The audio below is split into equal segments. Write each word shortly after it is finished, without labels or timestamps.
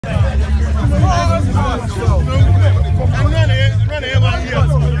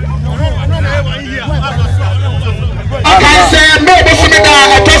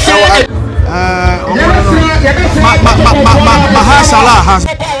Mahashala has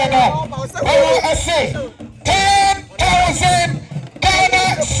 10,000 Ghana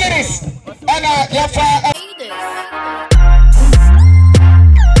cedis.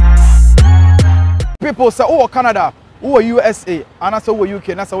 People say, oh, Canada, oh, USA, and I say, oh, UK,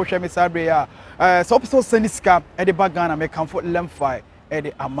 and I say, oh, Shemi Sabria. So, people send this scam at the back Ghana, make comfort Lemfi at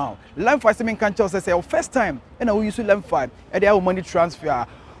the amount. Lemfi, some can tell us, say, oh, first time, and I will use Lemfi at the money transfer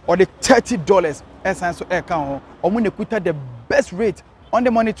or the $30 essence account, or when they put the best rate on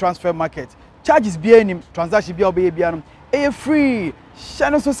the money transfer market. Charges be any transaction be obeyed, a free.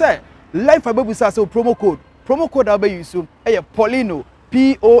 Channel so say, Lemfi baby say promo code I'll be using a Poleeno.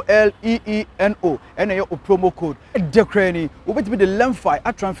 Poleeno and your promo code. Decrani, will be the Lemfi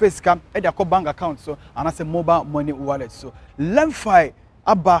at transfer scam at your bank account so and as a mobile money wallet. So Lemfi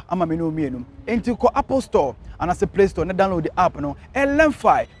Abba Amamino Mienum into Apple Store and as a Play Store, download the app no and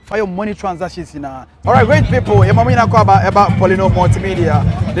Lemfi for your money transactions in Alright, great people, your mommy about Poleeno Multimedia.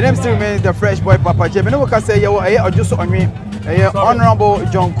 The name still remains the Fresh Boy Papa J. No one can say you are just on me. Honorable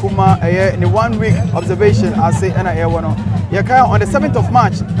John Kumah, in the 1 week observation, I say, and I want to. On the 7th of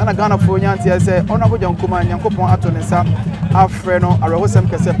March, and I Ghana for Yanti, I say, Honorable John Kumah, Yankopon Atonesa, Afreno, Arawosem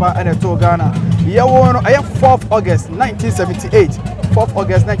Kasepa, and a to Ghana. I have 4th August 1978. 4th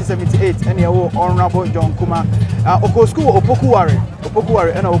August 1978, and Honorable John Kumah. Oko School,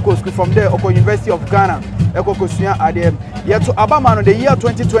 Opokuwari, and Oko School from there, Oko University of Ghana, Oko Kosuya Adem. Yet to Abama on the year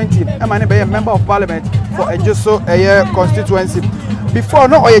 2020, I'm a member of parliament for a Joso constituency. Before,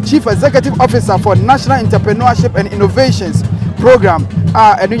 no, a chief executive officer for National Entrepreneurship and Innovations Program.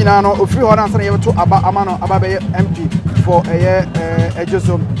 And you know, if you want to to Amano Ababe MP for a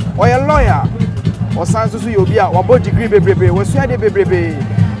Joso, or a lawyer, or Sansu Yobia, or both degree baby, was Swede baby.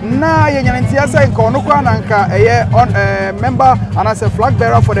 Na Yantiasa in Konukwananka, a member and as a flag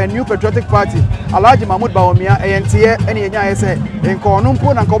bearer for the New Patriotic Party, Alaji Mahmoud Bawumia, ANTA, and Yasa in Konumpo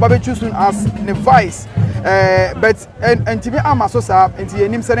and Kobabe choosing as the vice. But and to be Amasosa, and to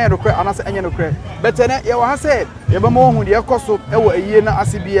Nim Sene and as a Yanokre. But then you have said, Yabamo, who the Akoso, Yena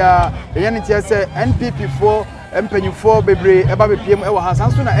Asibia, Yantiasa, NPP 4, MPN 4 Bebre, Ebabe PM,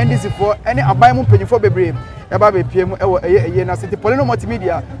 Hansuna, NDC 4, any Abamu Penny 4 Bebre. About PM, City Poleeno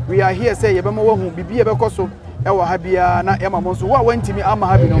Multimedia. We are here say Yabamo who be a Becoso, Ewa Habia, na Emma Monso. What went to me, I'm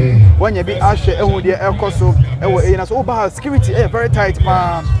Habino. When you be Asher, Ewodia, Elcoso, Ewa, so security, very tight,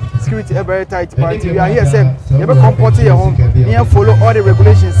 security, very tight party. We are here saying, you ever comport your home, near follow all the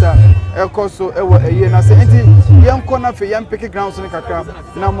regulations, Elcoso, Ewa, Yena, say, young corner for young picket grounds in the Kakra,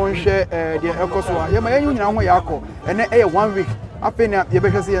 Namonche, the Elcoso, Yama, you know, Yako, and then 1 week. I think you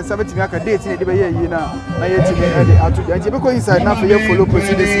better see 70 dates in the year, you know. I had to get it. You because inside now for your follow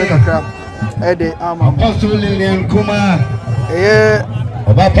proceedings like a crap. Eddie, Apostle Lillian Kumah.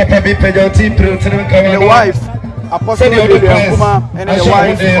 About Papa B. Pedoti, the wife, Apostle Lillian Kumah, and the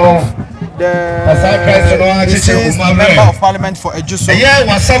wife of the deceased member of parliament for a Juso. Yeah,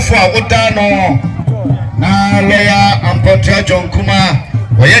 was Safwa, Udano. Now, Lea Ampong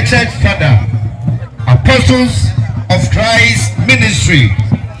Tabitakum, where your church father, apostles of Christ Ministry,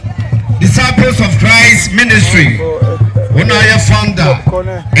 disciples of Christ Ministry, when I am founder,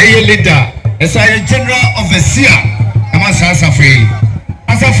 a leader, as I am general overseer, I must ask a free.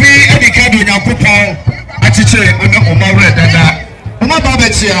 As a free educator, Yakupon, Achiche, Oma Red, Oma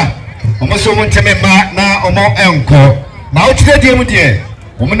Babetia, Oma Someone Temema, now Oma Enko. Now to the dear,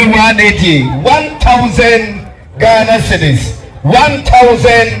 Woman 1,000 Ghana cedis,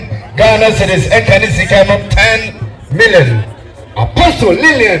 1,000 Ghana cedis, and can it become 10 million. Apostle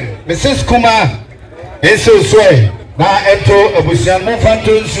Lillian, Mrs. Kumah, is so sway. Now enter a Busian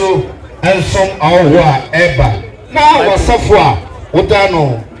Mofantunsu and some Awa Eba. Now was Safwa,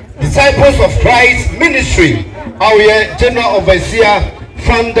 Udano, disciples of Christ Ministry, our general overseer,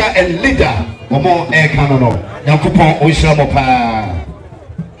 founder and leader, Omo Ekanono, Yakupon Oishamopa.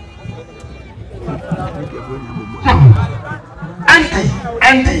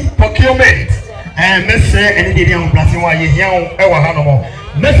 Anti procurement. Mestre and the young Blasima, young Ewahano.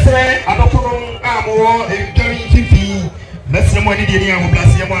 Mestre, Adopono, Amo, Jerry Tiffy, Mestre Money, the young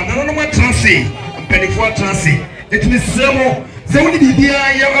Blasima, no one transit, and penny for transit. It is Samo, Zoni, the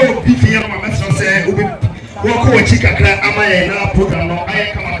young Piffy, and Mestre say, Wako Chica, Amaya, program, no,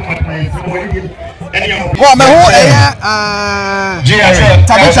 I come at my well, my whole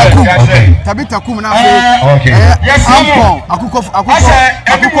Tabitakum now. Okay. Yes, Ampong.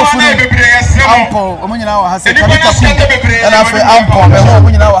 Ampong. Omuni now has Tabitakum. And after Ampong,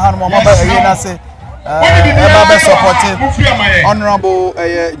 Omuni now has Mama I say Eba supporting Honorable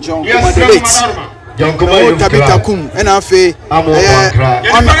John Kumah the late Ampong Tabitakum and Afe Ampong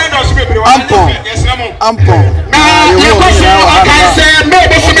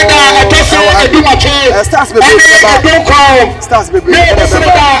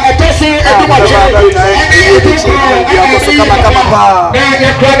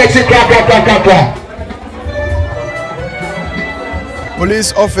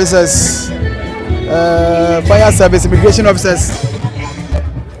police officers, fire service, immigration officers.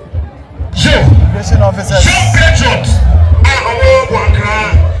 Immigration officers.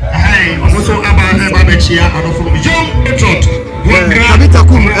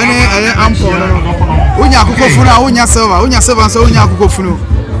 Tabitakum, Ampong. Unya kukofuna, unya silver, so unya kukofunu.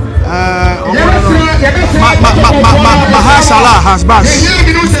 Mahashala has bash.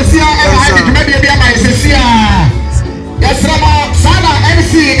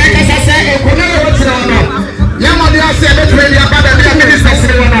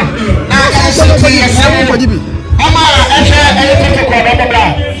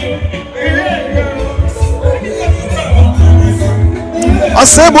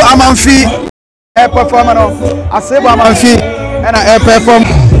 Asebu Amanfi air performer no Asebu Amanfi and air perform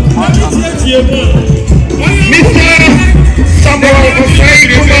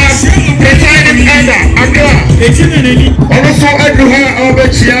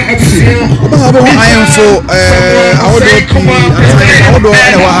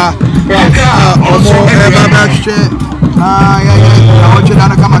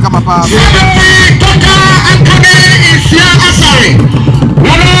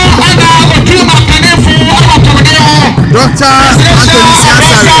Dr. Anthony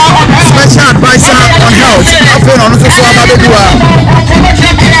Siasari, special advisor on health,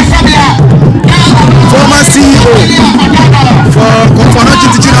 former CEO for Kumah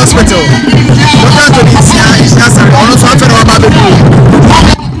Teaching Hospital. Dr. Anthony Siasari, also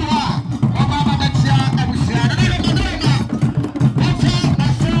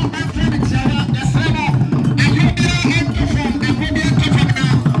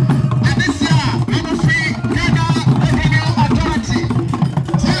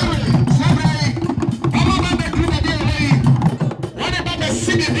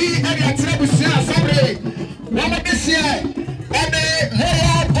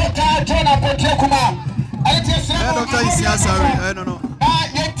Dr. Isiasari, I don't know.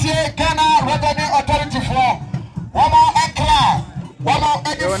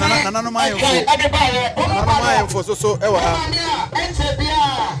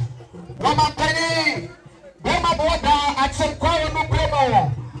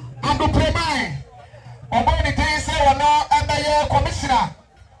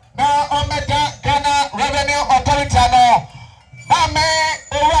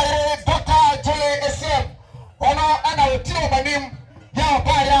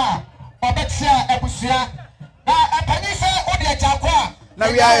 Now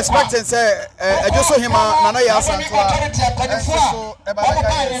we are expecting say just so him Nana Yasantua so Ebaka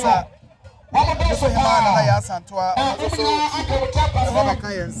just so him Nana Yasantua also Ebaka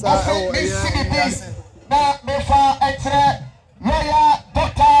Yansa na mefa etre lawyer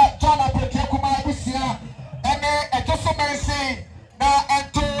Dr. John Apetiakuma Busia ene ejoso mensi na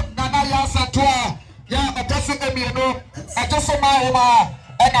ento Nana Yasantua ya ejoso emieno ejoso mahoma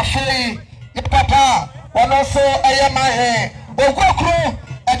ena hwei papa ono so eyemahe Ogwokro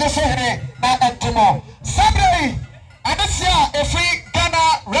edesohene na entomo Sabrei adesia efi Ghana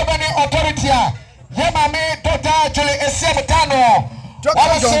Revenue Authority a yemame Dr. Jole Esiamtano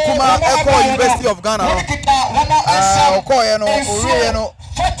Dr. John Kumah Eco University of Ghana Okoye no Oriye no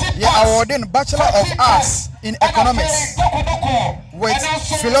ya awarding Bachelor of Arts in Economics with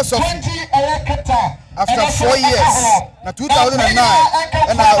Philosophy after 4 years na 2009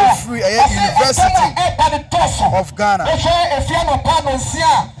 and I free a University of Ghana. He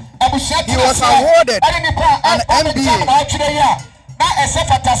was awarded an MBA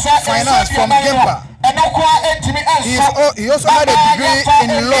Finance from Gempa. He also had a degree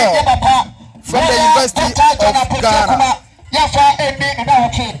in law from the University of Ghana.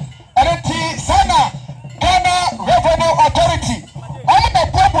 Ghana Revenue Authority. All the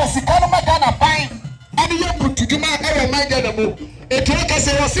purpose Ghana buying and you put to Juma reminder them. It took us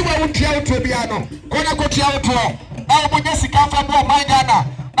a see what we try to be ano. Gonna go to our all Munesika from my Ghana.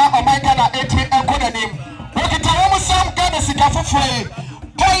 Now my Ghana 8 and good name. Look at almost some Ghana Sika for free.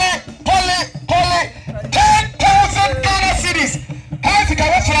 Pole 10,000 Ghana cities. How's the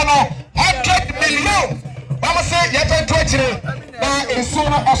Ghana 100 million. Mama say yet 20. Now it's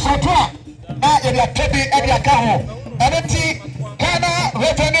sooner a short na area kebi area kaho. Aneti Ghana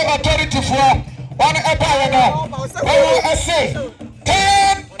returning authority for one empire. I say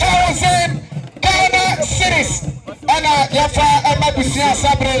 10,000 Ghana cities. And Yafa and Mabusia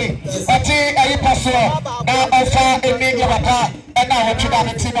Sabre, Ati Ayipaso, now offer a media wapa, and now what you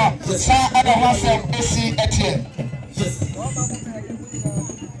got to know. Sa and a Wasam, AC Etienne.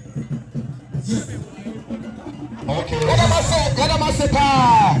 Okay.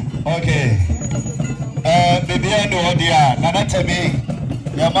 Okay. Baby, I know, dear. Nana tell me,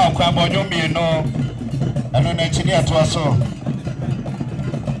 Yama Kwamon, you know, and an engineer to us.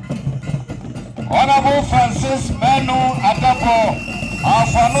 Honorable Francis Manu Adabo,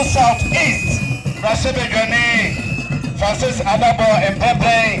 Afano South East, Brasebe Johnny, Francis Adabo, and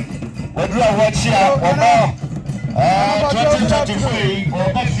Pepe, Wedra Wachia, or 2023, or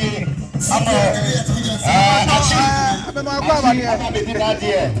Messi, okay.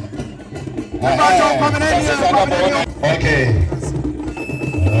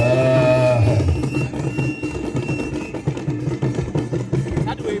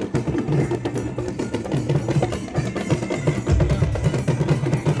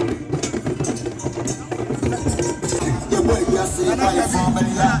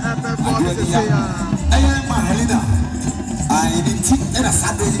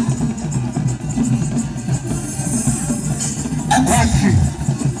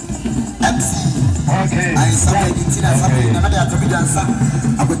 Okay. I said,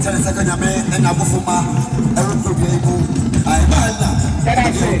 I would tell a second man and I will for my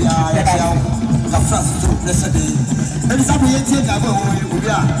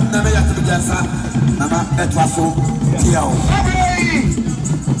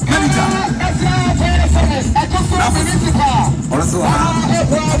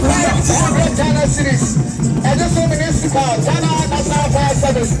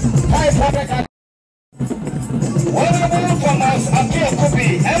Honorable Thomas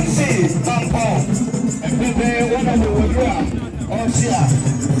Atiakobi, MC Ampong, and Pepe, one of the Wodua, Osia,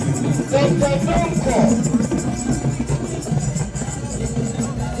 Dr. Donko,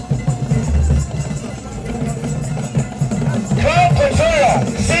 Crown Controller,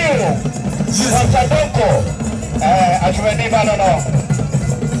 Zero, Dr. Donko, Ajumeni Banono,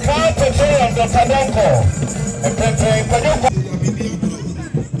 Crown Controller, Dr. Donko, and Pepe,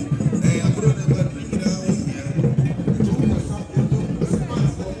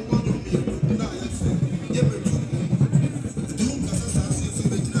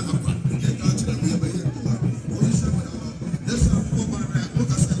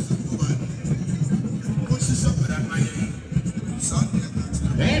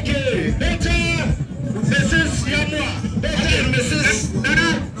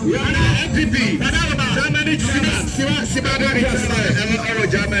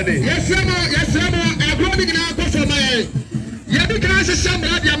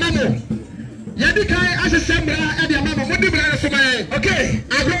 okay,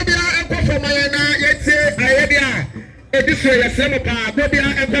 I go there for my idea. This way, go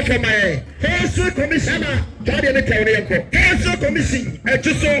there for my Council Commissioner. Council Commission,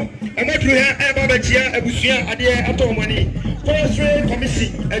 just so I'm not here about the chair, a bushia, a dear Atomani. Forestry Commission,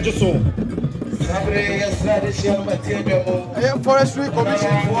 just so. I am Forestry Commission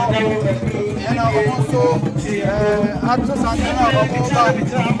and I also actors and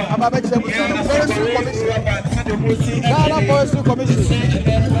Forestry Commission. Ghana Forestry Commission.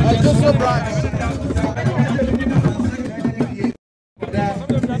 I just so branch.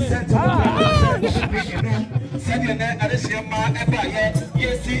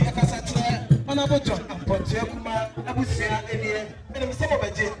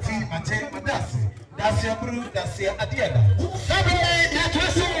 That's your brew, that's your idea. Saturday, you're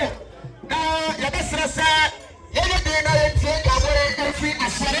dressing. Now, you're best dressed. You're doing a take away every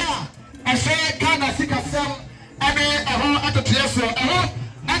Asara. I say, can I see a son? I mean, a whole other Tieso.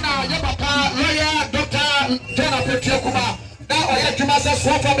 And now, your papa, lawyer, Dr. General Kumah. Now, I have to master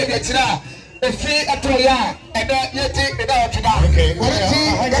swap from the Getira. A fee at Toya, and then you take the dog to that. Okay,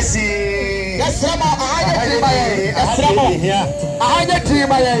 let's see. Yes, Rama, I had a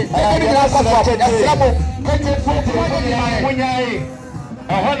team. I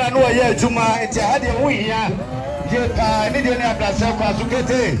know a year, Juma, it's a had a win. I need to have that self as you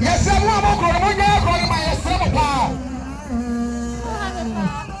get it. Yes, I'm going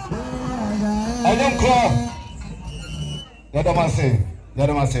I don't call.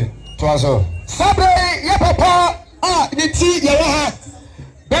 Say. Sabre, ya papa, the tea, ya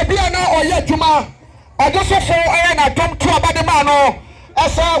baby, I know, or yet, Juma. I just saw I come to about the man. I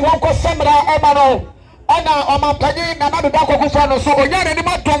saw one called Sandra Emano. And now I'm a penny, another dog of Fano. So, you're in the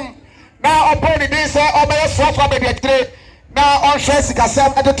matum. Now, upon the day, sir, or may I swap from the na on share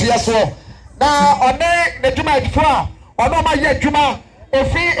sikasem ade to yeso na one the juma edfo ono ma ye juma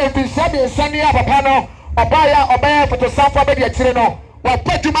efi sabe sania papa no obaya photosafo be de akire no wa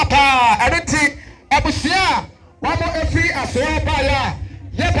juma pa eneti abusia wa mo efi aso obaya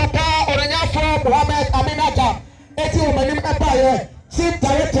ye papa oranyafo Muhammad Aminata eti o manim ebaya chief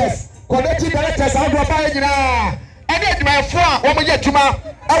directors collective directors how do obaya nyina ene adwumayefo a wo mo ye juma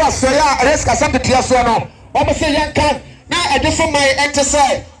awa so ya risk asem to yeso no wo mo se yankan na edefo mai ente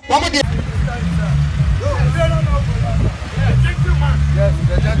say wo mo de yes,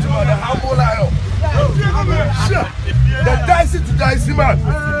 the gentleman, the humble lion. Sure. The dicey to dicey man.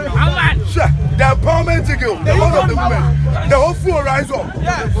 Sure. The empowerment again. The one of the women. The whole full rise up.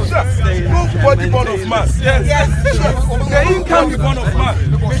 Sure. Nobody born of man. Yes. Sure. The income born of man.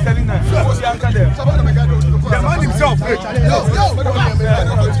 Sure. The man himself.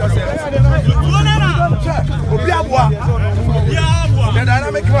 The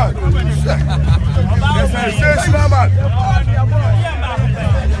dynamic man. The sensational man.